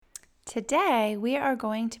Today, we are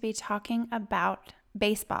going to be talking about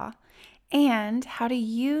baseball and how to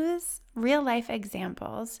use real-life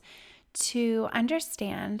examples to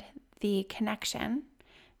understand the connection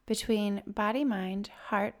between body, mind,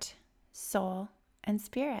 heart, soul, and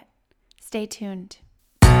spirit. Stay tuned.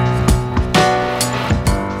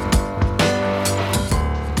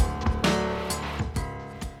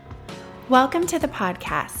 Welcome to the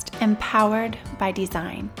podcast, Empowered by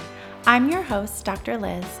Design. I'm your host, Dr.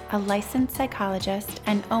 Liz, a licensed psychologist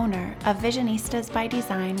and owner of Visionistas by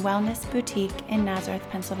Design Wellness Boutique in Nazareth,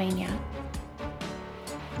 Pennsylvania.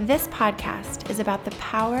 This podcast is about the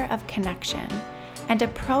power of connection and a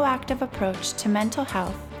proactive approach to mental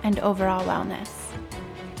health and overall wellness.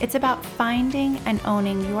 It's about finding and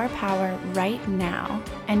owning your power right now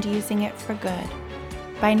and using it for good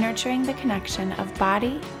by nurturing the connection of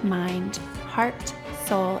body, mind, heart,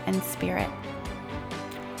 soul, and spirit.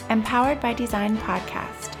 Empowered by Design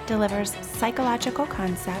podcast delivers psychological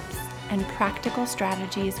concepts and practical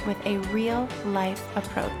strategies with a real-life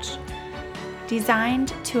approach,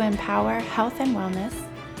 designed to empower health and wellness,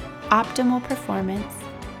 optimal performance,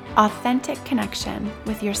 authentic connection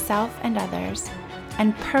with yourself and others,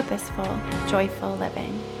 and purposeful, joyful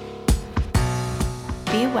living.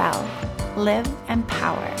 Be well, live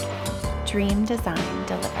empowered, dream, design,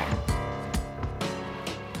 deliver.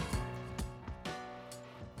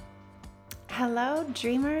 Hello,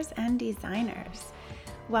 dreamers and designers.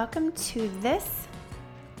 Welcome to this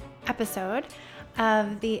episode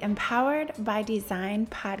of the Empowered by Design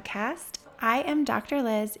podcast. I am Dr.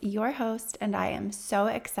 Liz, your host, and I am so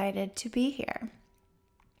excited to be here.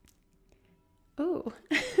 Ooh,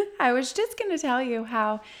 I was just going to tell you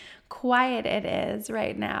how quiet it is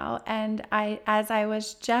right now, and as I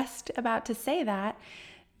was just about to say that,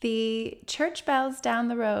 the church bells down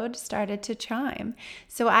the road started to chime.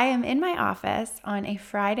 So I am in my office on a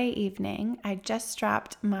Friday evening. I just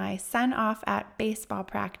dropped my son off at baseball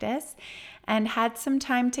practice and had some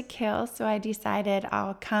time to kill. So I decided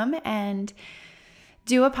I'll come and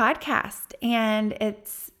do a podcast. And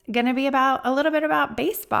it's going to be a little bit about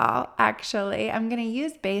baseball, actually. I'm going to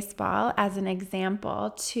use baseball as an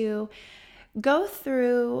example to go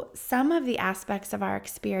through some of the aspects of our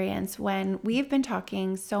experience when we've been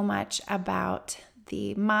talking so much about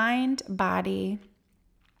the mind-body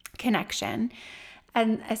connection.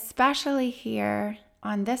 And especially here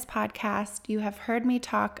on this podcast, you have heard me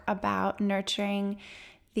talk about nurturing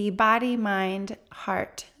the body, mind,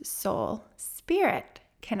 heart, soul, spirit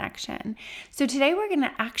connection. So today we're going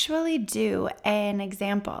to actually do an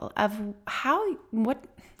example of how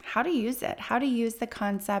to use it, how to use the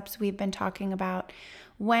concepts we've been talking about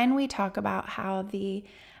when we talk about how the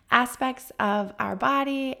aspects of our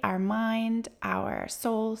body, our mind, our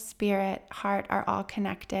soul, spirit, heart are all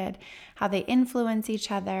connected, how they influence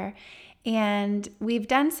each other. And we've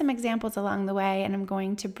done some examples along the way, and I'm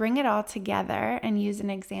going to bring it all together and use an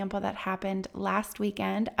example that happened last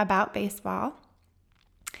weekend about baseball.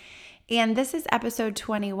 And this is episode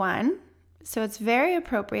 21. So it's very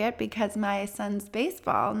appropriate because my son's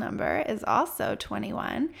baseball number is also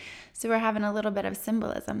 21. So we're having a little bit of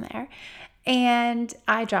symbolism there. And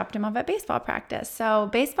I dropped him off at baseball practice. So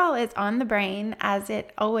baseball is on the brain, as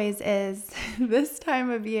it always is this time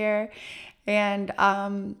of year and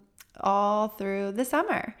all through the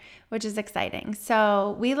summer, which is exciting.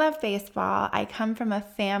 So we love baseball. I come from a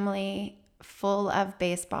family full of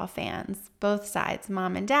baseball fans, both sides,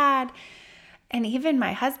 mom and dad. And even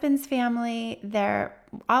my husband's family, they're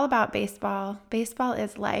all about baseball. Baseball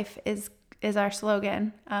is life is our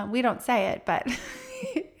slogan. We don't say it, but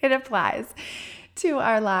it applies to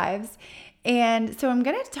our lives. And so I'm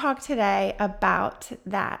going to talk today about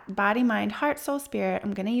that body, mind, heart, soul, spirit.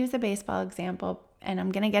 I'm going to use a baseball example, and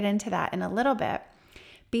I'm going to get into that in a little bit.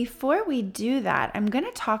 Before we do that, I'm going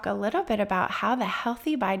to talk a little bit about how the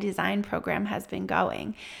Healthy by Design program has been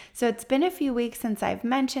going. So it's been a few weeks since I've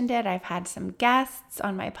mentioned it. I've had some guests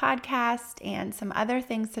on my podcast and some other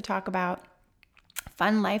things to talk about,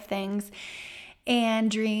 fun life things and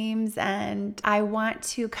dreams. And I want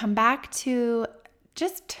to come back to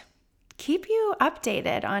just keep you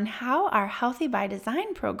updated on how our Healthy by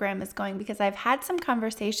Design program is going, because I've had some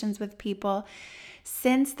conversations with people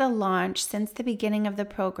since the launch, since the beginning of the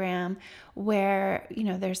program, where,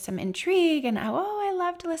 there's some intrigue and, I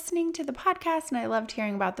loved listening to the podcast and I loved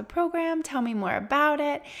hearing about the program. Tell me more about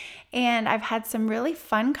it. And I've had some really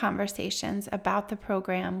fun conversations about the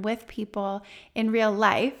program with people in real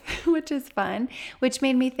life, which is fun, which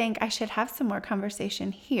made me think I should have some more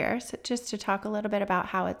conversation here. So just to talk a little bit about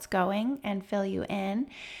how it's going and fill you in.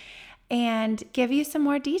 and give you some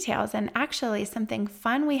more details. And actually, something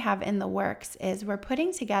fun we have in the works is we're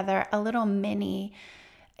putting together a little mini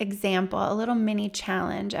example, a little mini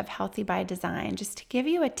challenge of Healthy by Design, just to give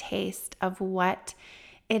you a taste of what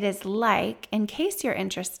it is like in case you're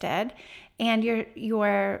interested and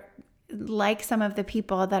you're like some of the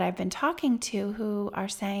people that I've been talking to who are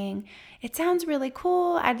saying, it sounds really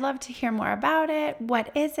cool. I'd love to hear more about it.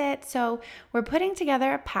 What is it? So we're putting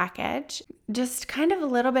together a package, just kind of a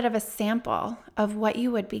little bit of a sample of what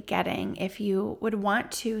you would be getting if you would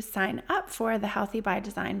want to sign up for the Healthy by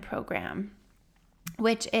Design program,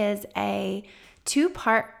 which is a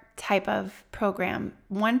 2-part type of program.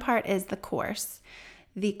 One part is the course,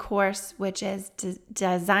 which is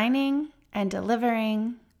designing and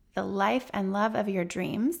delivering the life and love of your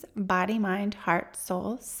dreams, body, mind, heart,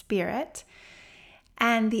 soul, spirit.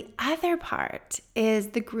 And the other part is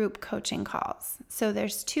the group coaching calls. So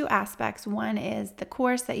there's 2 aspects. One is the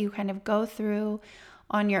course that you kind of go through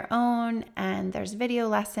on your own, and there's video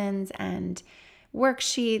lessons and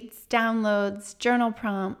worksheets, downloads, journal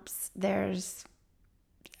prompts. There's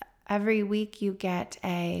every week you get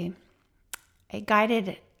a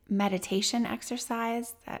guided meditation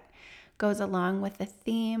exercise that goes along with the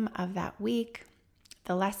theme of that week,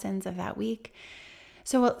 the lessons of that week.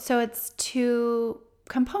 So it's 2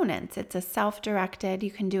 components. It's a self-directed,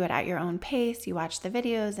 you can do it at your own pace. You watch the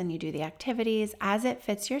videos and you do the activities as it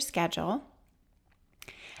fits your schedule.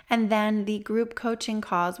 And then the group coaching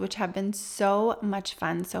calls, which have been so much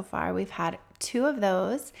fun so far. We've had 2 of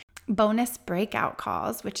those. Bonus breakout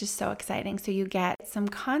calls, which is so exciting. So you get some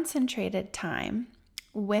concentrated time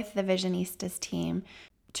with the Visionistas team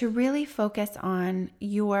to really focus on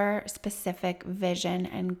your specific vision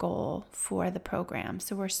and goal for the program.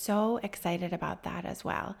 So we're so excited about that as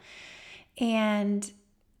well. And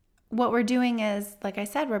what we're doing is, like I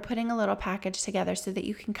said, we're putting a little package together so that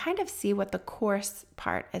you can kind of see what the course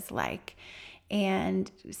part is like and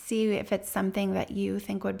see if it's something that you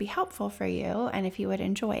think would be helpful for you and if you would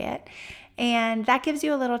enjoy it. And that gives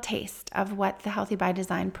you a little taste of what the Healthy by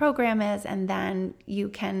Design program is, and then you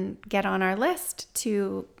can get on our list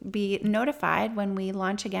to be notified when we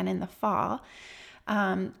launch again in the fall.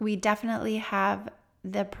 We definitely have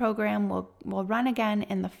the program will run again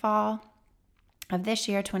in the fall of this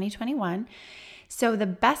year, 2021. So the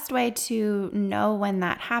best way to know when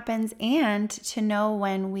that happens and to know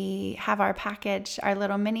when we have our package, our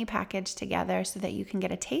little mini package together so that you can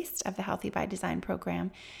get a taste of the Healthy by Design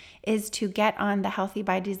program, is to get on the Healthy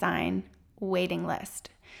by Design waiting list.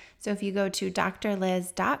 So if you go to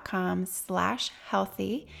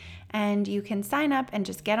drliz.com/healthy and you can sign up and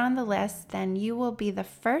just get on the list, then you will be the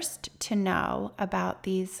first to know about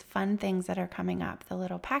these fun things that are coming up, the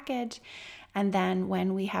little package. And then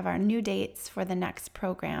when we have our new dates for the next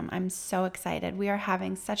program, I'm so excited. We are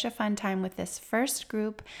having such a fun time with this first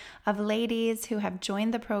group of ladies who have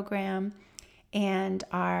joined the program and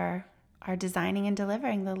are designing and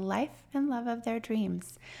delivering the life and love of their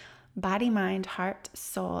dreams. Body, mind, heart,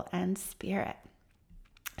 soul, and spirit.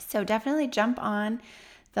 So definitely jump on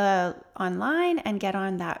the online and get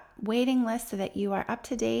on that waiting list so that you are up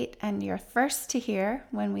to date and you're first to hear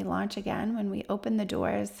when we launch again, when we open the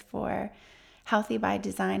doors for Healthy by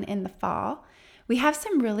Design in the fall. We have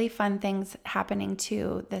some really fun things happening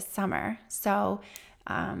too this summer. So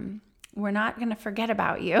we're not going to forget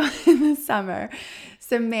about you in the summer.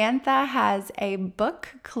 Samantha has a book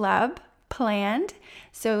club planned.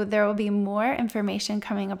 So there will be more information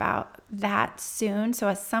coming about that soon. So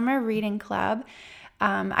a summer reading club.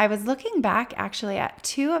 I was looking back actually at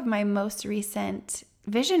 2 of my most recent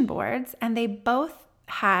vision boards, and they both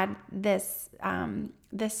had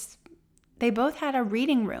they both had a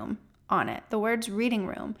reading room on it, the words reading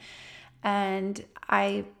room. And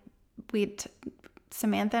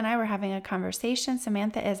Samantha and I were having a conversation.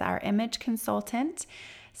 Samantha is our image consultant,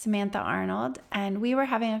 Samantha Arnold, and we were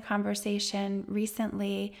having a conversation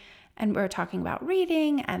recently, and we were talking about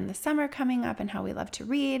reading and the summer coming up and how we love to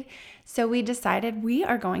read. So we decided we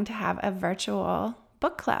are going to have a virtual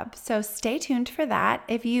book club. So stay tuned for that.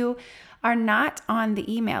 If you are not on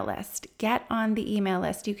the email list, get on the email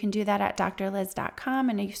list. You can do that at drliz.com,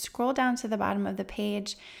 and you scroll down to the bottom of the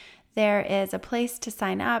page. There is a place to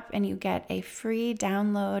sign up, and you get a free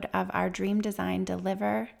download of our Dream Design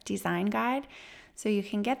Deliver design guide. So you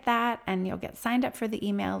can get that, and you'll get signed up for the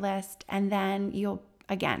email list, and then you'll,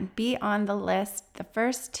 again, be on the list, the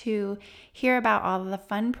first to hear about all of the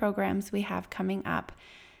fun programs we have coming up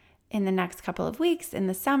in the next couple of weeks, in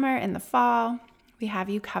the summer, in the fall. We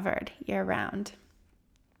have you covered year round.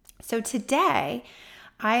 So today,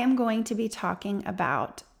 I am going to be talking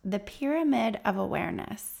about the pyramid of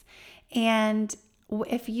awareness. And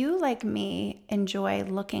if you, like me, enjoy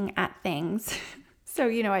looking at things, so,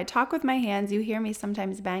 I talk with my hands, you hear me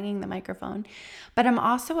sometimes banging the microphone, but I'm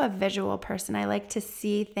also a visual person. I like to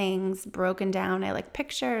see things broken down. I like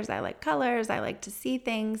pictures, I like colors, I like to see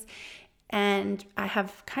things. And I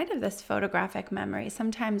have kind of this photographic memory.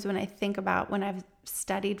 Sometimes when I think about when I've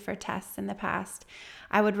studied for tests in the past,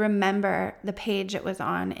 I would remember the page it was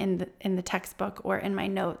on in the textbook or in my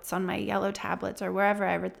notes on my yellow tablets or wherever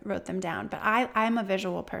I wrote them down. But I'm a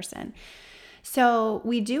visual person. So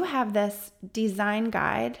we do have this design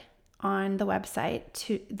guide on the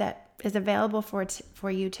website that is available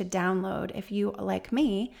for you to download if you, like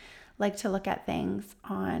me, like to look at things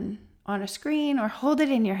on a screen or hold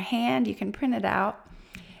it in your hand. You can print it out.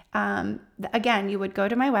 Again, you would go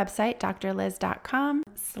to my website,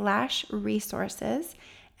 drliz.com/resources,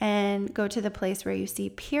 and go to the place where you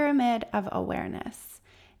see Pyramid of Awareness.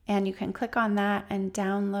 And you can click on that and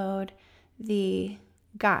download the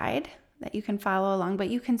guide that you can follow along,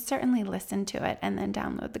 but you can certainly listen to it and then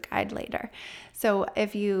download the guide later. So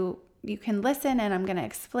if you can listen, and I'm going to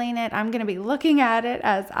explain it. I'm going to be looking at it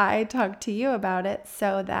as I talk to you about it,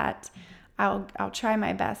 so that I'll try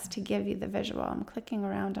my best to give you the visual. I'm clicking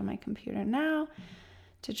around on my computer now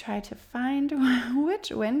to try to find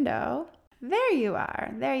which window. There you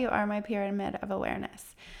are. There you are, my Pyramid of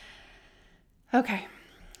Awareness. Okay.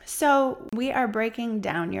 So we are breaking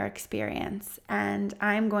down your experience, and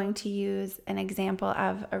I'm going to use an example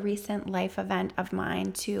of a recent life event of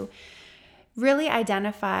mine to really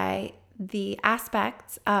identify the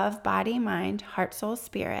aspects of body, mind, heart, soul,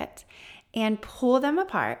 spirit, and pull them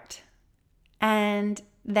apart and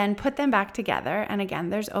then put them back together. And again,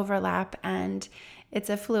 there's overlap and it's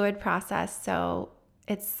a fluid process, so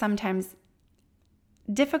it's sometimes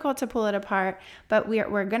difficult to pull it apart, but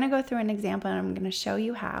we're going to go through an example and I'm going to show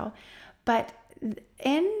you how. But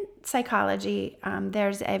in psychology,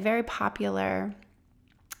 there's a very popular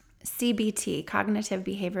CBT, cognitive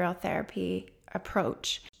behavioral therapy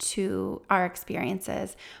approach to our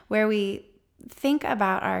experiences, where we think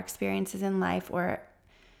about our experiences in life or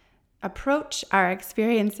approach our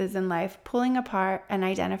experiences in life, pulling apart and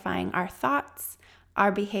identifying our thoughts,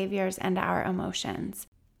 our behaviors, and our emotions.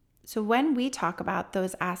 So when we talk about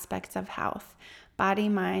those aspects of health, body,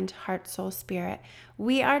 mind, heart, soul, spirit,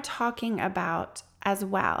 we are talking about as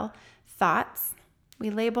well thoughts.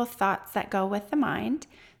 We label thoughts that go with the mind.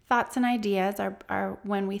 Thoughts and ideas are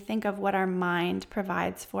when we think of what our mind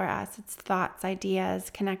provides for us. It's thoughts, ideas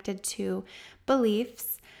connected to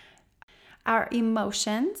beliefs. Our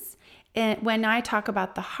emotions. When I talk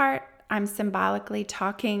about the heart, I'm symbolically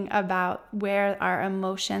talking about where our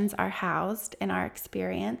emotions are housed in our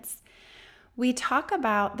experience. We talk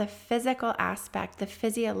about the physical aspect, the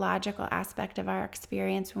physiological aspect of our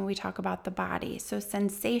experience when we talk about the body. So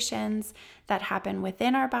sensations that happen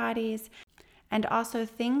within our bodies, and also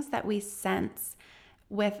things that we sense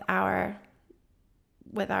with our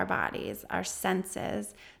bodies, our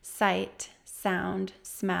senses, sight, sound,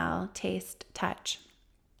 smell, taste, touch.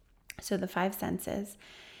 So the 5 senses.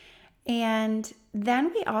 And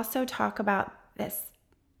then we also talk about this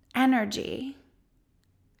energy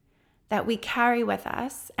that we carry with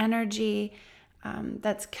us, energy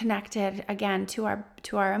that's connected again to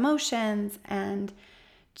our emotions and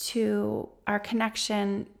to our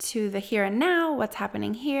connection to the here and now, what's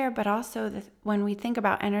happening here, but also when we think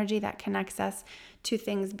about energy that connects us to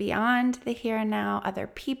things beyond the here and now, other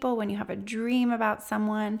people, when you have a dream about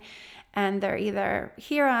someone and they're either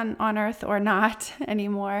here on earth or not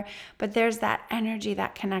anymore, but there's that energy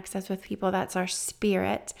that connects us with people. That's our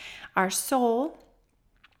spirit. Our soul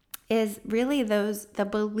is really the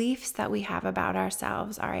beliefs that we have about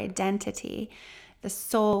ourselves, our identity. The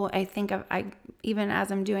soul, even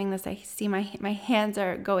as I'm doing this, I see my hands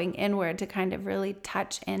are going inward to kind of really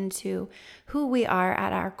touch into who we are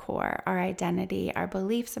at our core, our identity, our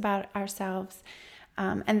beliefs about ourselves.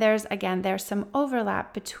 And there's some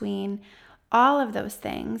overlap between all of those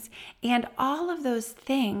things, and all of those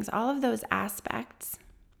aspects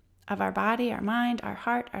of our body, our mind, our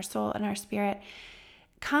heart, our soul, and our spirit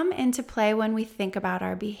come into play when we think about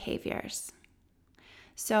our behaviors.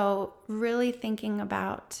 So really thinking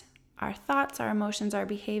about our thoughts, our emotions, our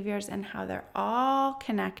behaviors, and how they're all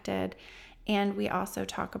connected. And we also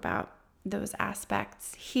talk about those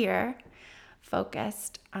aspects here,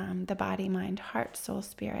 focused, the body, mind, heart, soul,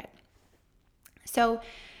 spirit. So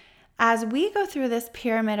as we go through this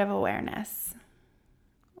pyramid of awareness,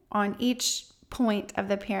 on each point of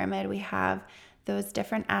the pyramid, we have those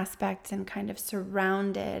different aspects and kind of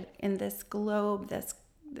surrounded in this globe, this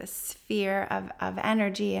sphere of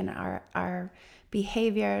energy and our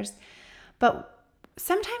behaviors. But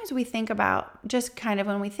sometimes we think about, just kind of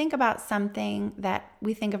when we think about something that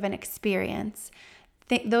we think of an experience,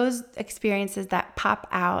 those experiences that pop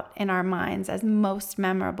out in our minds as most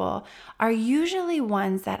memorable are usually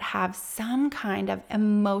ones that have some kind of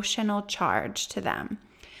emotional charge to them.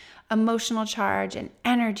 Emotional charge and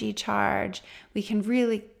energy charge. We can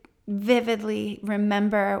really vividly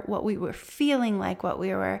remember what we were feeling like, what we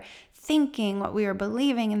were thinking, what we were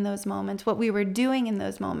believing in those moments, what we were doing in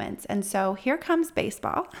those moments. And so here comes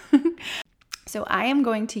baseball. So I am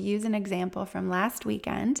going to use an example from last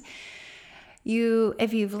weekend.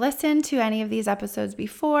 If you've listened to any of these episodes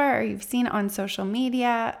before, or you've seen it on social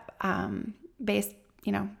media,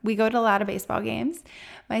 we go to a lot of baseball games.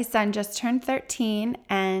 My son just turned 13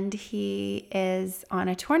 and he is on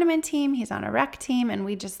a tournament team. He's on a rec team, and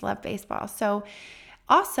we just love baseball. So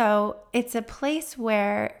also, it's a place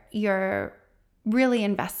where you're really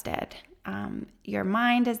invested. Your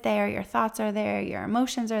mind is there, your thoughts are there, your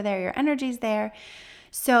emotions are there, your energy's there.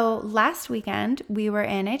 So last weekend, we were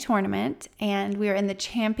in a tournament, and we were in the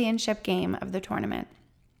championship game of the tournament.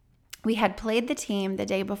 We had played the team the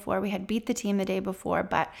day before. We had beat the team the day before,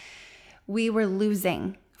 but we were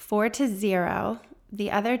losing 4-0.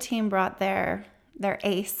 The other team brought their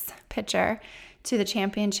ace pitcher to the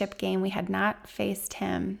championship game. We had not faced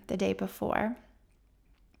him the day before.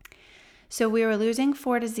 So we were losing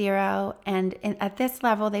 4-0, and at this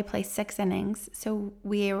level, they play 6 innings. So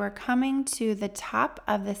we were coming to the top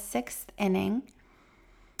of the 6th inning,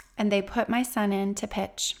 and they put my son in to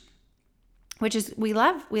pitch, which is, we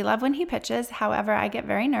love when he pitches. However, I get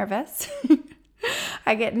very nervous.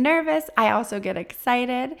 I get nervous. I also get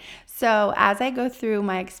excited. So as I go through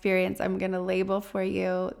my experience, I'm going to label for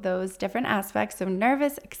you those different aspects. So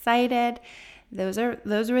nervous, excited, those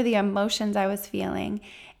were the emotions I was feeling.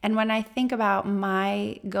 And when I think about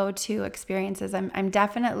my go-to experiences, I'm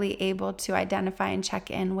definitely able to identify and check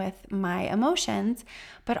in with my emotions,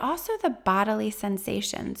 but also the bodily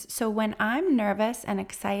sensations. So when I'm nervous and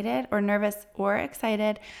excited, or nervous or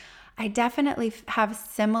excited, I definitely have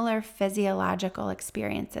similar physiological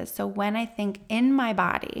experiences. So when I think in my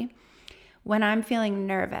body, when I'm feeling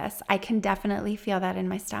nervous, I can definitely feel that in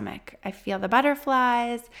my stomach. I feel the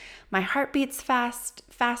butterflies, my heart beats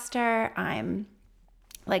faster, I'm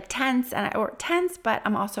like tense, but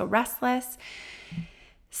I'm also restless.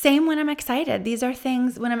 Same when I'm excited. These are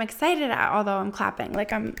things when I'm excited, although I'm clapping,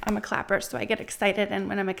 like I'm a clapper, so I get excited, and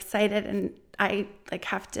when I'm excited and I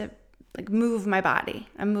have to move my body,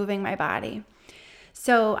 I'm moving my body.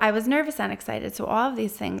 So I was nervous and excited. So all of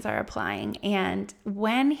these things are applying. And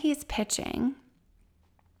when he's pitching,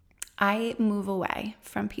 I move away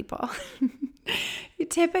from people.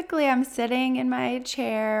 Typically, I'm sitting in my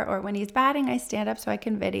chair, or when he's batting, I stand up so I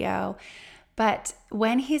can video. But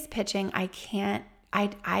when he's pitching, I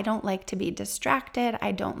don't like to be distracted.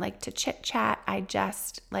 I don't like to chit chat. I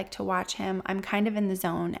just like to watch him. I'm kind of in the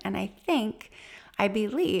zone. And I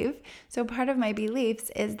believe, so part of my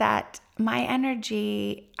beliefs is that my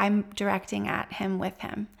energy, I'm directing at him with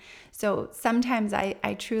him. So sometimes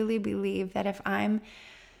I truly believe that if I'm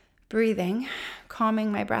breathing,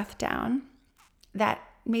 calming my breath down, that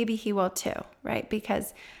maybe he will too, right?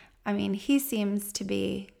 Because, he seems to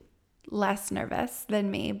be less nervous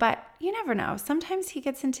than me, but you never know. Sometimes he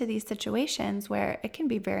gets into these situations where it can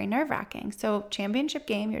be very nerve-wracking. So championship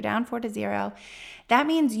game, you're down 4-0. That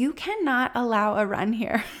means you cannot allow a run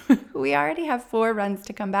here. We already have 4 runs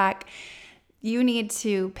to come back. You need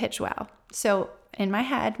to pitch well. So in my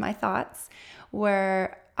head, my thoughts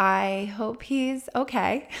were, I hope he's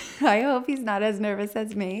okay. I hope he's not as nervous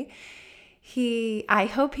as me. I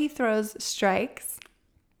hope he throws strikes.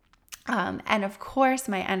 And of course,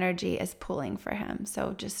 my energy is pulling for him.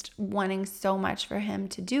 So just wanting so much for him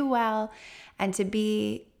to do well and to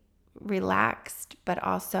be relaxed, but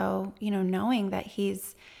also, knowing that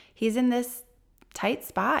he's in this tight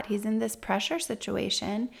spot. He's in this pressure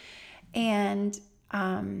situation, and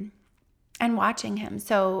watching him.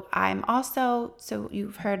 So so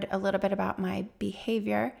you've heard a little bit about my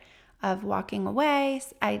behavior of walking away.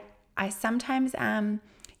 I sometimes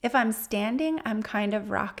if I'm standing, I'm kind of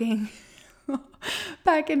rocking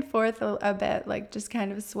back and forth a bit, just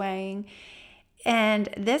kind of swaying. And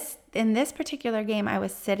in this particular game, I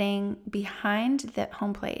was sitting behind the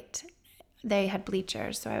home plate. They had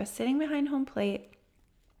bleachers, so I was sitting behind home plate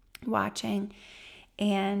watching.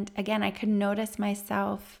 And again, I could notice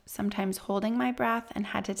myself sometimes holding my breath and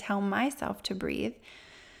had to tell myself to breathe.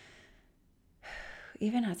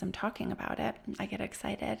 Even as I'm talking about it, I get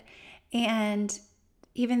excited. And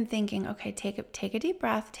even thinking, okay, take a deep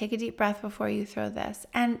breath before you throw this.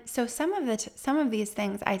 And so some of these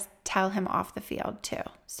things I tell him off the field too.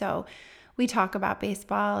 So we talk about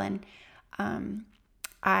baseball, and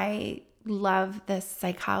I love the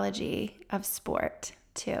psychology of sport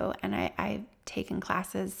too. And I've taken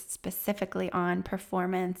classes specifically on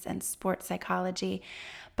performance and sports psychology,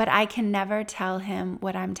 but I can never tell him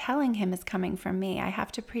what I'm telling him is coming from me. I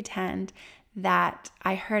have to pretend that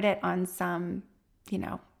I heard it on some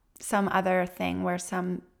other thing where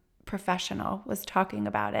some professional was talking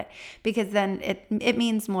about it, because then it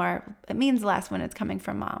means less when it's coming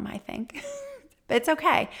from mom, I think. But it's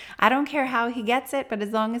okay. I don't care how he gets it, but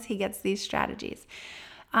as long as he gets these strategies.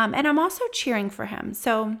 And I'm also cheering for him.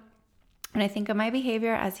 So when I think of my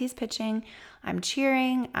behavior as he's pitching, I'm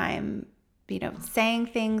cheering. I'm, saying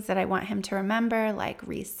things that I want him to remember, like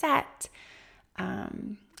reset.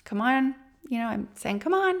 Come on. I'm saying,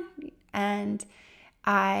 come on. And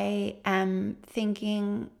I am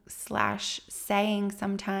thinking / saying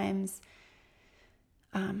sometimes,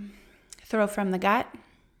 throw from the gut.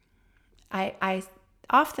 I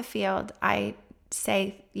off the field, I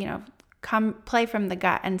say, come play from the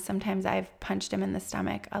gut. And sometimes I've punched him in the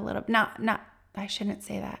stomach a little. Not, I shouldn't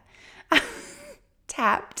say that.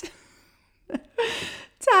 Tapped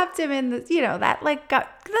him in the, that like gut,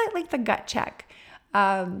 like the gut check.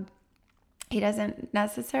 He doesn't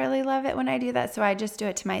necessarily love it when I do that. So I just do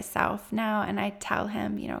it to myself now. And I tell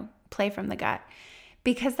him, play from the gut,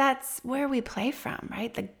 because that's where we play from,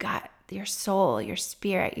 right? The gut, your soul, your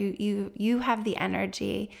spirit, you have the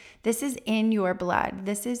energy. This is in your blood.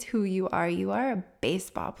 This is who you are. You are a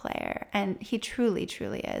baseball player. And he truly,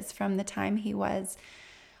 truly is. From the time he was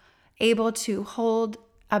able to hold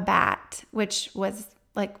a bat, which was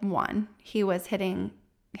like one, he was hitting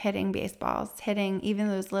baseballs, hitting even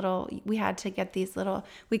those little, we had to get these little,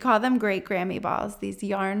 we call them great Grammy balls, these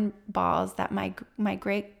yarn balls that my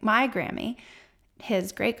Grammy,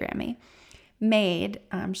 his great Grammy, made.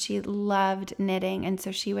 She loved knitting, and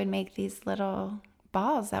so she would make these little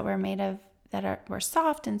balls that were were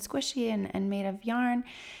soft and squishy and made of yarn.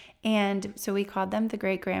 And so we called them the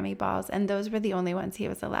Great Grammy balls, and those were the only ones he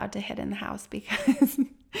was allowed to hit in the house, because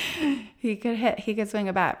he could swing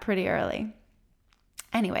a bat pretty early.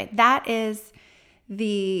 Anyway, that is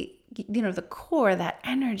the core, that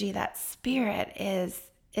energy, that spirit is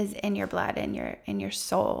in your blood, in your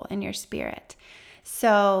soul, in your spirit.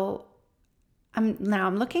 So I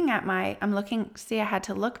had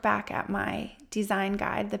to look back at my design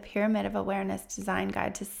guide, the Pyramid of Awareness design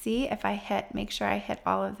guide, to see if make sure I hit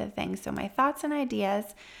all of the things. So my thoughts and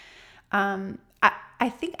ideas, I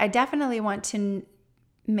think I definitely want to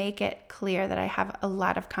make it clear that I have a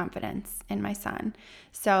lot of confidence in my son.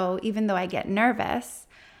 So even though I get nervous,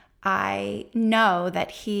 I know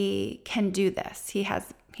that he can do this. He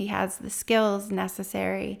has the skills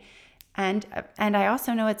necessary. And I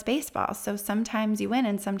also know it's baseball. So sometimes you win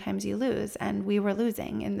and sometimes you lose. And we were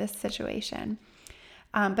losing in this situation.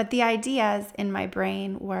 But the ideas in my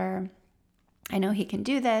brain were, I know he can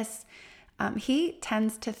do this. He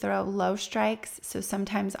tends to throw low strikes. So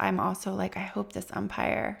sometimes I'm also like, I hope this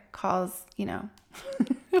umpire calls, I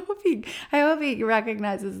hope he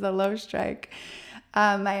recognizes the low strike.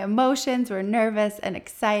 My emotions were nervous and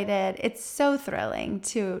excited. It's so thrilling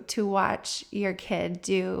to watch your kid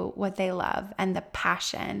do what they love, and the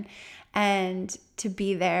passion, and to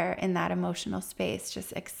be there in that emotional space,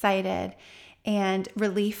 just excited. And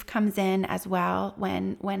relief comes in as well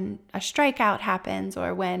when a strikeout happens,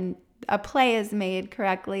 or when a play is made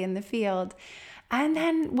correctly in the field. And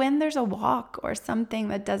then when there's a walk or something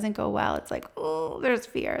that doesn't go well, it's like, oh, there's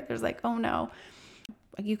fear. There's like, oh no.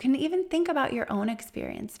 You can even think about your own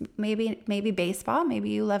experience. Maybe baseball, maybe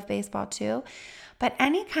you love baseball too, but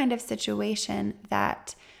any kind of situation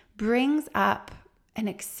that brings up an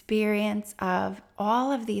experience of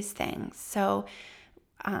all of these things. So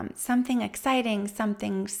something exciting,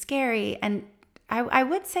 something scary, and I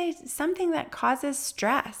would say something that causes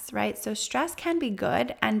stress, right? So stress can be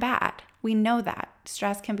good and bad. We know that.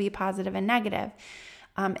 Stress can be positive and negative.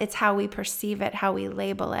 It's how we perceive it, how we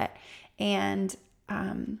label it. And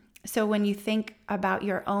so when you think about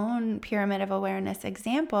your own Pyramid of Awareness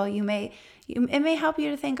example, it may help you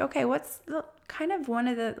to think, okay, what's kind of one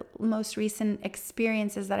of the most recent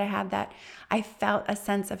experiences that I had that I felt a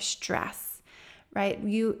sense of stress, right?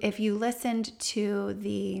 If you listened to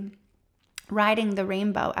the Riding the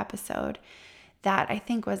Rainbow episode, that I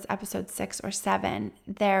think was episode 6 or 7,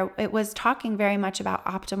 it was talking very much about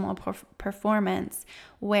optimal performance,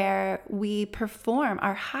 where we perform.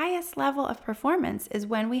 Our highest level of performance is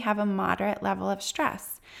when we have a moderate level of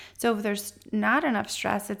stress. So if there's not enough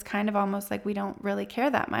stress, it's kind of almost like we don't really care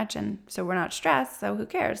that much, and so we're not stressed, so who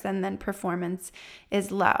cares? And then performance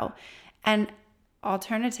is low. And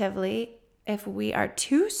alternatively, if we are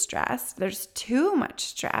too stressed, there's too much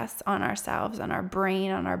stress on ourselves, on our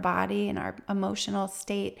brain, on our body, and our emotional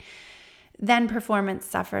state, then performance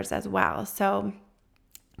suffers as well. So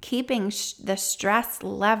keeping the stress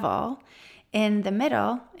level in the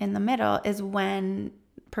middle is when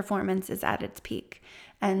performance is at its peak.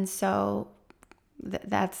 And so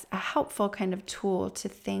that's a helpful kind of tool to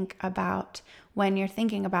think about when you're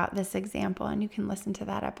thinking about this example. And you can listen to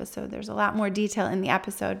that episode. There's a lot more detail in the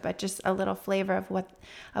episode, but just a little flavor of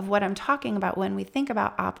what I'm talking about when we think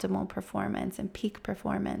about optimal performance and peak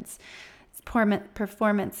performance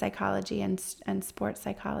psychology and sports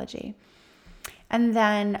psychology. And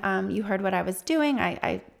then you heard what I was doing.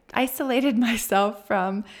 I isolated myself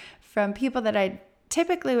from people that I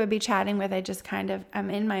typically would be chatting with. I just kind of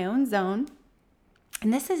am in my own zone.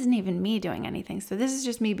 And this isn't even me doing anything. So this is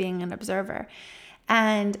just me being an observer.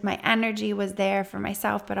 And my energy was there for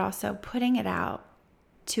myself, but also putting it out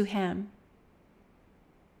to him.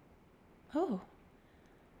 Oh,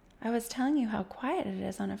 I was telling you how quiet it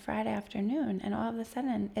is on a Friday afternoon. And all of a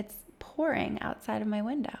sudden it's pouring outside of my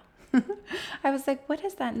window. I was like, what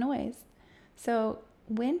is that noise? So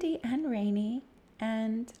windy and rainy.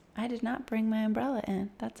 And I did not bring my umbrella in.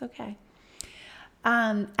 That's okay.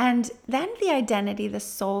 And then the identity, the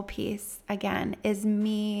soul piece, again, is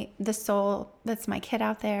me, the soul, that's my kid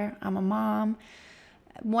out there. I'm a mom.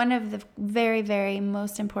 One of the very, very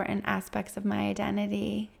most important aspects of my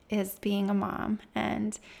identity is being a mom,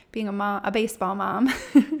 and being a baseball mom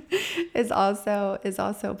is also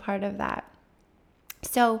part of that.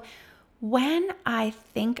 So when I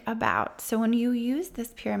think about, when you use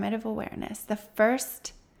this pyramid of awareness, the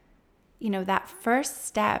first that first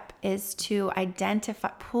step is to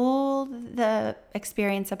pull the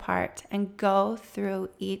experience apart and go through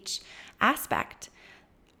each aspect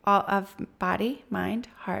of body, mind,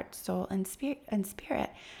 heart, soul, and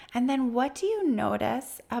spirit. And then what do you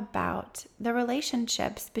notice about the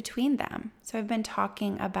relationships between them? So I've been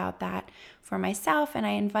talking about that for myself, and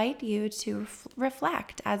I invite you to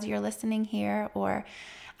reflect as you're listening here or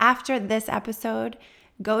after this episode.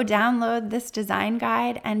 Go download this design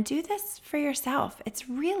guide and do this for yourself. It's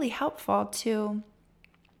really helpful to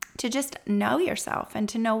just know yourself and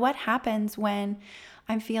to know what happens when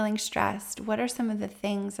I'm feeling stressed. What are some of the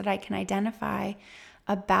things that I can identify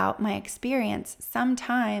about my experience?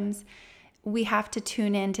 Sometimes we have to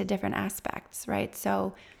tune into different aspects, right?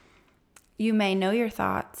 So you may know your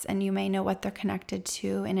thoughts and you may know what they're connected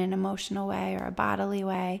to in an emotional way or a bodily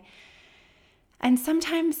way. And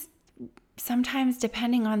sometimes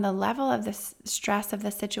depending on the level of the stress of the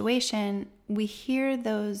situation, we hear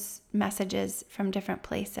those messages from different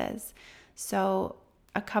places. So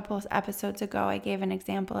a couple of episodes ago, I gave an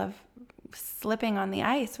example of slipping on the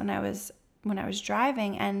ice when I was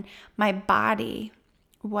driving, and my body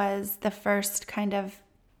was the first kind of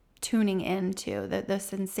tuning into the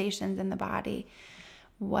sensations in the body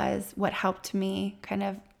was what helped me kind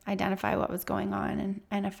of identify what was going on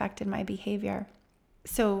and affected my behavior.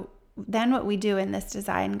 So then what we do in this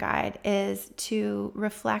design guide is to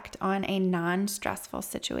reflect on a non-stressful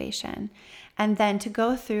situation, and then to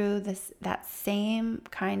go through that same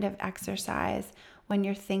kind of exercise when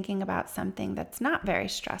you're thinking about something that's not very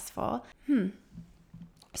stressful.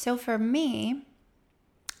 So for me,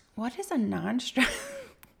 what's a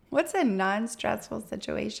non-stressful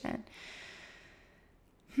situation?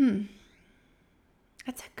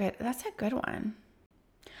 That's a good one.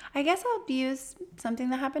 I guess I'll use something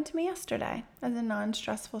that happened to me yesterday as a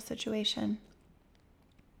non-stressful situation.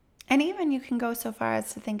 And even you can go so far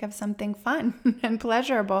as to think of something fun and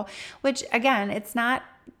pleasurable, which again, it's not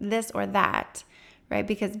this or that, right?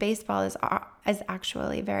 Because baseball is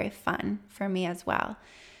actually very fun for me as well,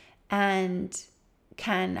 and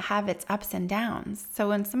can have its ups and downs. So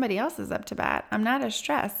when somebody else is up to bat, I'm not as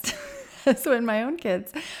stressed as when my own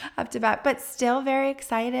kids up to bat, but still very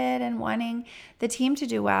excited and wanting the team to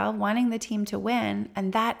do well, wanting the team to win.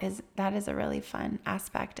 And that is a really fun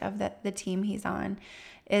aspect of the team he's on,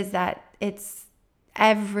 is that it's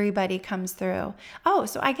everybody comes through. Oh,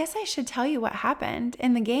 so I guess I should tell you what happened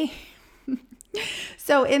in the game.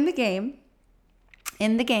 So in the game,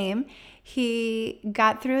 he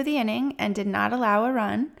got through the inning and did not allow a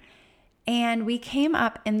run. And we came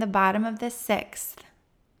up in the bottom of the sixth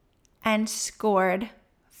and scored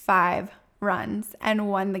 5 runs and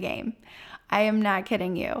won the game. I am not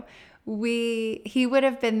kidding you. He would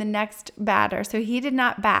have been the next batter. So he did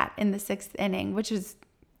not bat in the 6th inning,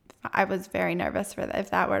 I was very nervous for that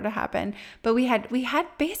if that were to happen. But we had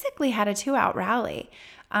basically had a 2-out rally.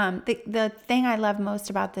 The thing I love most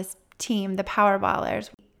about this team, the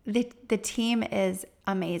Powerballers, the team is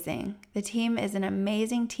amazing. The team is an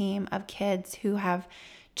amazing team of kids who have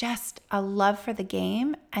just a love for the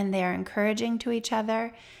game, and they're encouraging to each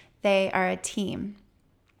other. They are a team.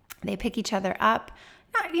 They pick each other up.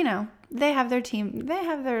 Not, they have their team. They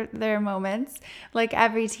have their moments like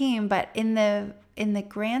every team, but in the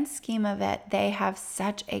grand scheme of it, they have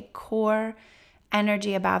such a core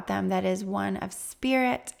energy about them that is one of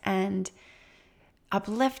spirit and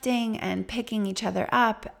uplifting and picking each other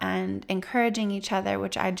up and encouraging each other,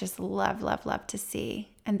 which I just love, love, love to see.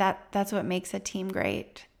 And that's what makes a team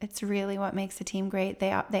great. It's really what makes a team great. They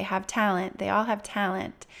have talent. They all have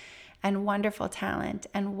talent and wonderful talent.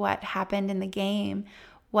 And what happened in the game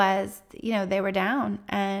was, they were down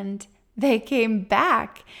and they came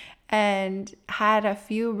back and had a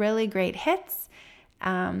few really great hits,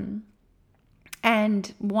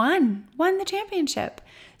 and won the championship.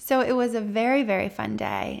 So it was a very, very fun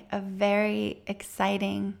day, a very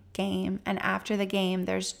exciting game. And after the game,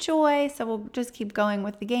 there's joy. So we'll just keep going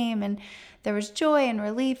with the game. And there was joy and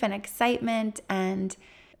relief and excitement and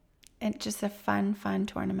just a fun, fun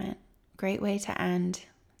tournament. Great way to end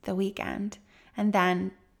the weekend. And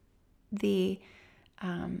then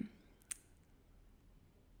and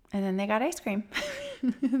then they got ice cream.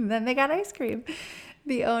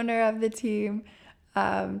 The owner of the team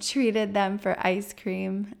treated them for ice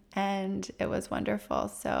cream, and it was wonderful.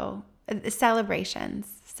 So celebrations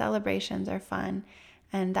are fun,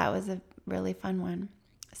 and that was a really fun one.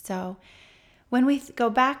 So when we go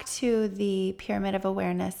back to the Pyramid of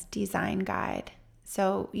Awareness design guide,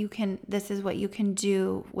 so this is what you can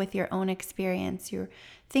do with your own experience. You're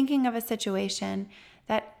thinking of a situation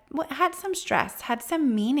that had some stress, had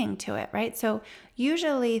some meaning to it, right? So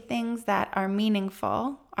usually things that are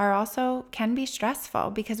meaningful can be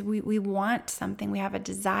stressful because we want something. We have a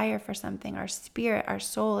desire for something. Our spirit, our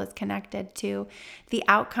soul is connected to the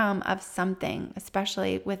outcome of something,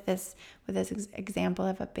 especially with this example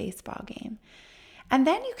of a baseball game. And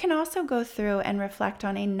then you can also go through and reflect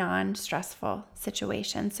on a non-stressful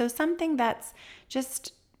situation. So something that's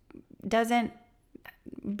just doesn't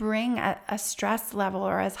bring a stress level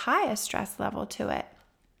or as high a stress level to it.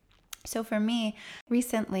 So for me,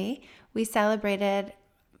 recently we celebrated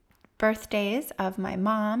birthdays of my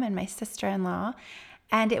mom and my sister-in-law,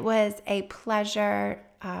 and it was a pleasure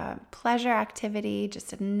activity,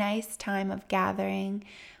 just a nice time of gathering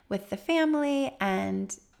with the family.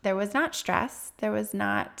 And there was not stress. There was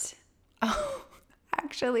not,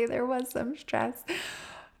 actually there was some stress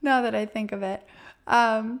now that I think of it.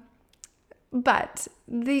 But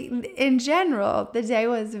in general, the day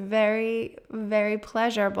was very, very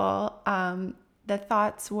pleasurable. The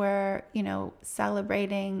thoughts were,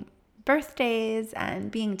 celebrating birthdays and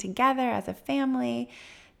being together as a family.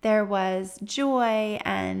 There was joy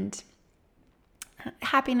and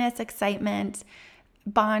happiness, excitement,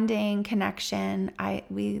 bonding, connection.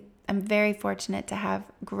 I'm very fortunate to have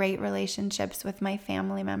great relationships with my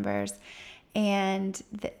family members, and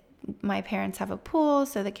my parents have a pool,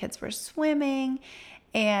 so the kids were swimming,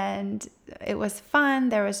 and it was fun.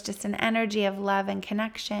 There was just an energy of love and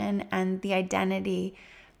connection, and the identity,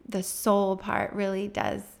 the soul part really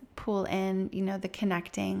does pull in, the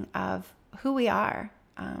connecting of who we are.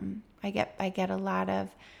 I get a lot of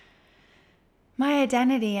my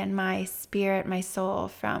identity and my spirit, my soul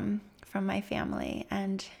from my family,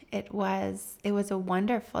 and it was a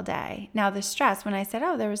wonderful day. Now the stress, when I said,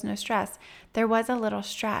 there was no stress, there was a little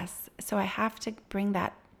stress. So I have to bring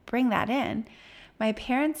that in. My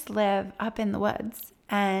parents live up in the woods,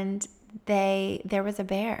 and there was a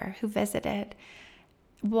bear who visited.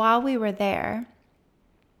 While we were there,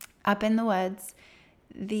 up in the woods,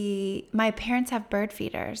 my parents have bird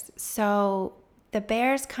feeders. So the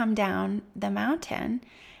bears come down the mountain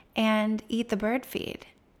and eat the bird feed,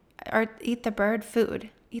 or eat the bird food.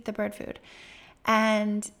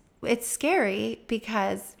 And it's scary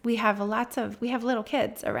because we have little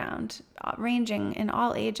kids around, ranging in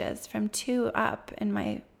all ages from 2 up in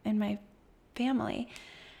my family.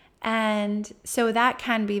 And so that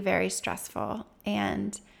can be very stressful.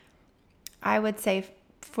 And I would say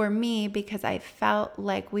for me, because I felt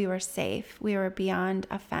like we were safe, we were beyond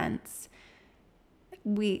a fence,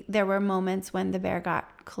 there were moments when the bear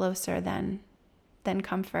got closer than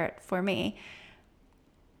comfort for me,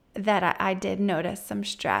 that I did notice some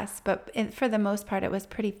stress. But for the most part, it was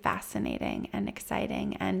pretty fascinating and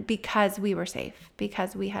exciting. And because we were safe,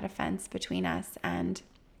 because we had a fence between us, and,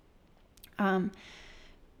 so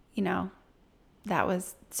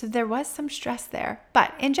there was some stress there.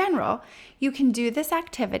 But in general, you can do this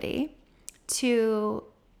activity to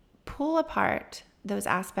pull apart those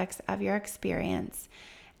aspects of your experience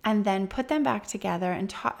and then put them back together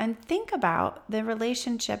and think about the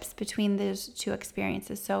relationships between those two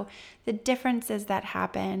experiences. So the differences that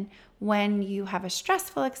happen when you have a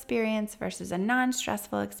stressful experience versus a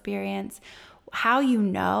non-stressful experience, how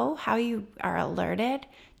you are alerted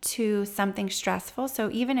to something stressful. So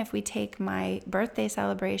even if we take my birthday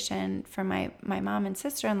celebration for my mom and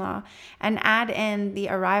sister-in-law and add in the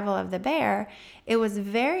arrival of the bear, it was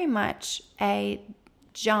very much a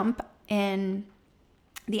jump in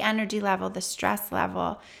the energy level, the stress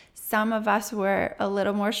level. Some of us were a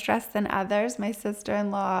little more stressed than others. My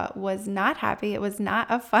sister-in-law was not happy. It was not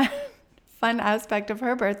a fun aspect of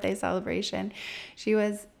her birthday celebration. She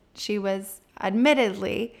was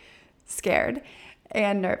admittedly scared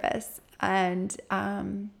and nervous, and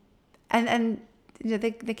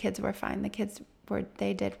the kids were fine.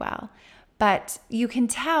 They did well, but you can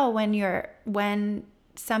tell when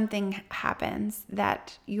something happens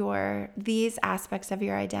that these aspects of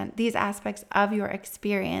your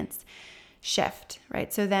experience shift,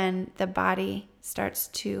 right? So then the body starts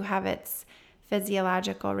to have its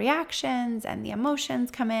physiological reactions, and the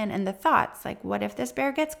emotions come in, and the thoughts like, what if this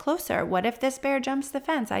bear gets closer? What if this bear jumps the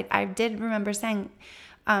fence? I did remember saying,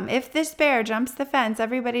 if this bear jumps the fence,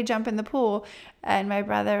 everybody jump in the pool. And my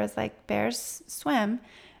brother was like, bears swim.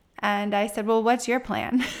 And I said, well, what's your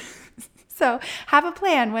plan? So have a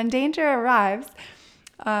plan when danger arrives,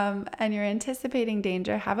 and you're anticipating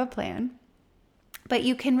danger, have a plan. But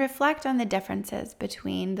you can reflect on the differences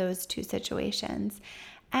between those two situations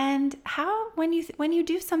and how, when you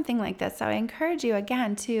do something like this. So I encourage you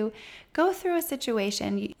again to go through a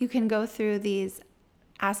situation. You can go through these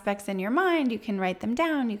aspects in your mind. You can write them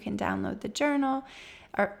down. You can download the journal,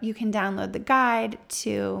 or you can download the guide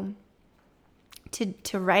to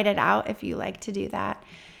write it out if you like to do that.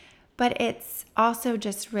 But it's also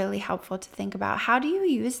just really helpful to think about, how do you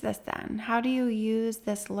use this then? How do you use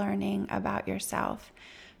this learning about yourself?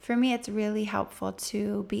 For me, it's really helpful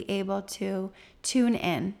to be able to tune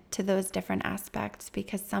in to those different aspects,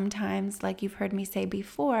 because sometimes, like you've heard me say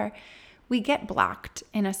before, we get blocked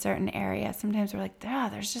in a certain area. Sometimes we're like,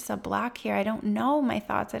 there's just a block here. I don't know my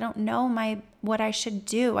thoughts. I don't know what I should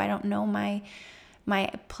do. I don't know my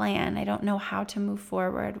plan. I don't know how to move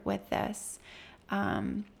forward with this.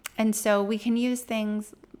 And so we can use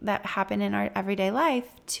things that happen in our everyday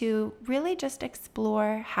life to really just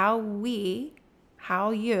explore how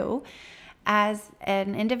you, as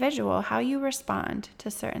an individual, how you respond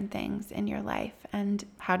to certain things in your life, and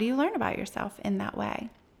how do you learn about yourself in that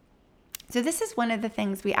way. So this is one of the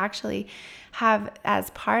things we actually have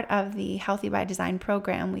as part of the Healthy by Design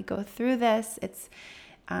program. We go through this. It's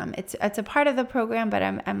a part of the program, but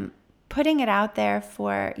I'm putting it out there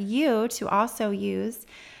for you to also use,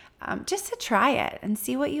 just to try it and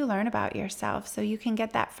see what you learn about yourself. So you can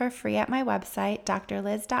get that for free at my website,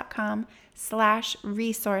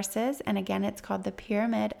 drliz.com/resources. And again, it's called the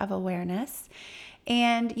Pyramid of Awareness.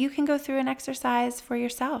 And you can go through an exercise for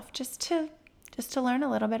yourself just to learn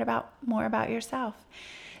a little bit more about yourself.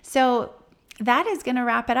 So that is going to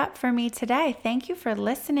wrap it up for me today. Thank you for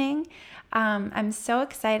listening. I'm so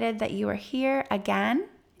excited that you are here again.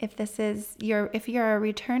 If you're a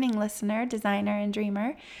returning listener, designer and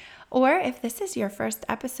dreamer, or if this is your first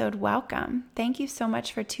episode, welcome. Thank you so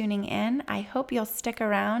much for tuning in. I hope you'll stick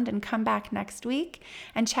around and come back next week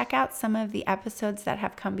and check out some of the episodes that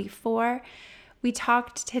have come before. We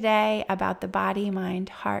talked today about the body, mind,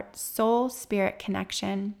 heart, soul, spirit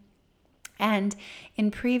connection. And in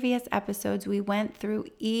previous episodes, we went through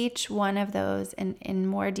each one of those in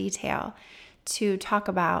more detail to talk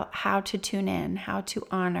about how to tune in, how to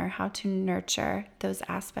honor, how to nurture those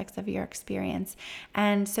aspects of your experience.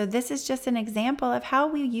 And so this is just an example of how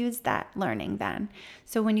we use that learning then.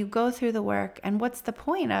 So when you go through the work, and what's the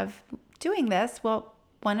point of doing this? Well,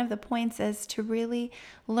 one of the points is to really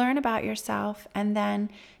learn about yourself, and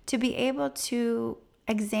then to be able to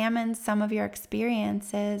examine some of your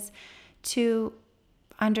experiences to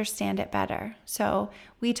understand it better. So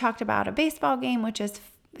we talked about a baseball game, it's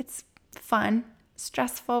fun,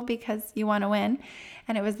 stressful because you want to win,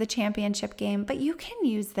 and it was the championship game, but you can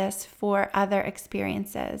use this for other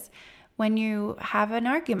experiences. When you have an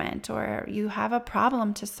argument or you have a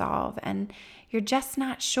problem to solve and you're just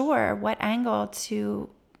not sure what angle to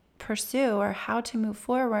pursue or how to move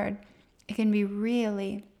forward, it can be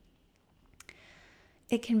really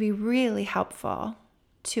helpful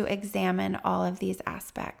to examine all of these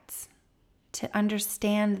aspects, to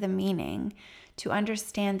understand the meaning, to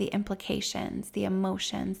understand the implications, the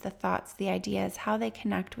emotions, the thoughts, the ideas, how they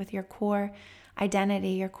connect with your core identity,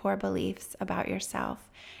 your core beliefs about yourself,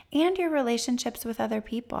 and your relationships with other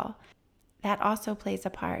people. That also plays a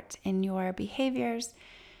part in your behaviors,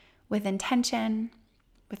 with intention,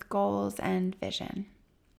 with goals and vision.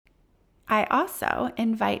 I also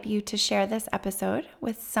invite you to share this episode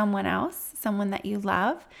with someone else, someone that you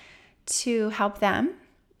love, to help them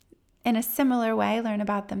in a similar way learn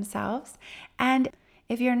about themselves. And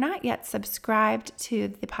if you're not yet subscribed to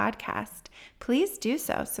the podcast, please do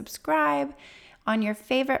so. Subscribe on your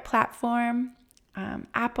favorite platform,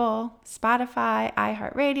 Apple, Spotify,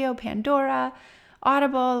 iHeartRadio, Pandora,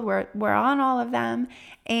 Audible. We're on all of them.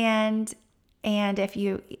 And if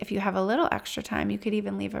you have a little extra time, you could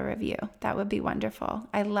even leave a review. That would be wonderful.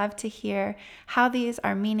 I love to hear how these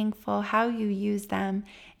are meaningful, how you use them,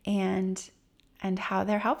 and how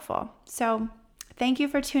they're helpful. So thank you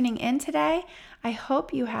for tuning in today. I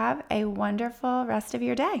hope you have a wonderful rest of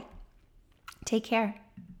your day. Take care.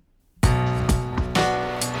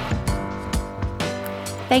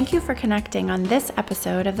 Thank you for connecting on this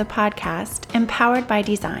episode of the podcast, Empowered by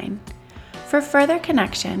Design. For further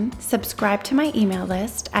connection, subscribe to my email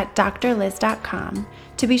list at drliz.com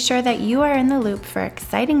to be sure that you are in the loop for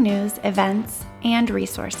exciting news, events, and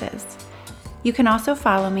resources. You can also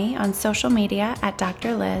follow me on social media at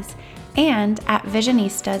Dr. Liz and at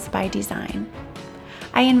Visionistas by Design.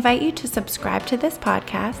 I invite you to subscribe to this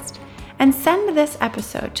podcast and send this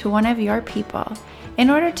episode to one of your people in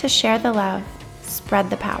order to share the love, spread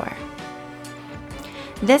the power.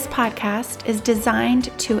 This podcast is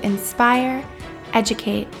designed to inspire,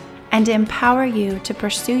 educate, and empower you to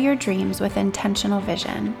pursue your dreams with intentional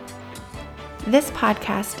vision. This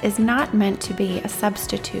podcast is not meant to be a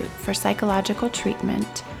substitute for psychological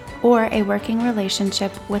treatment or a working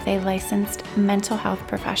relationship with a licensed mental health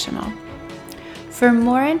professional. For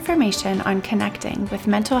more information on connecting with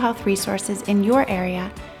mental health resources in your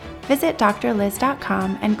area, visit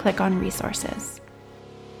drliz.com and click on resources.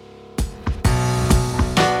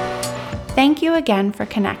 Thank you again for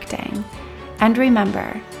connecting, and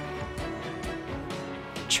remember,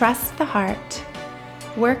 trust the heart,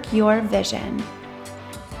 work your vision,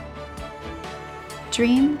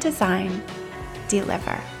 dream, design,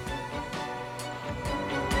 deliver.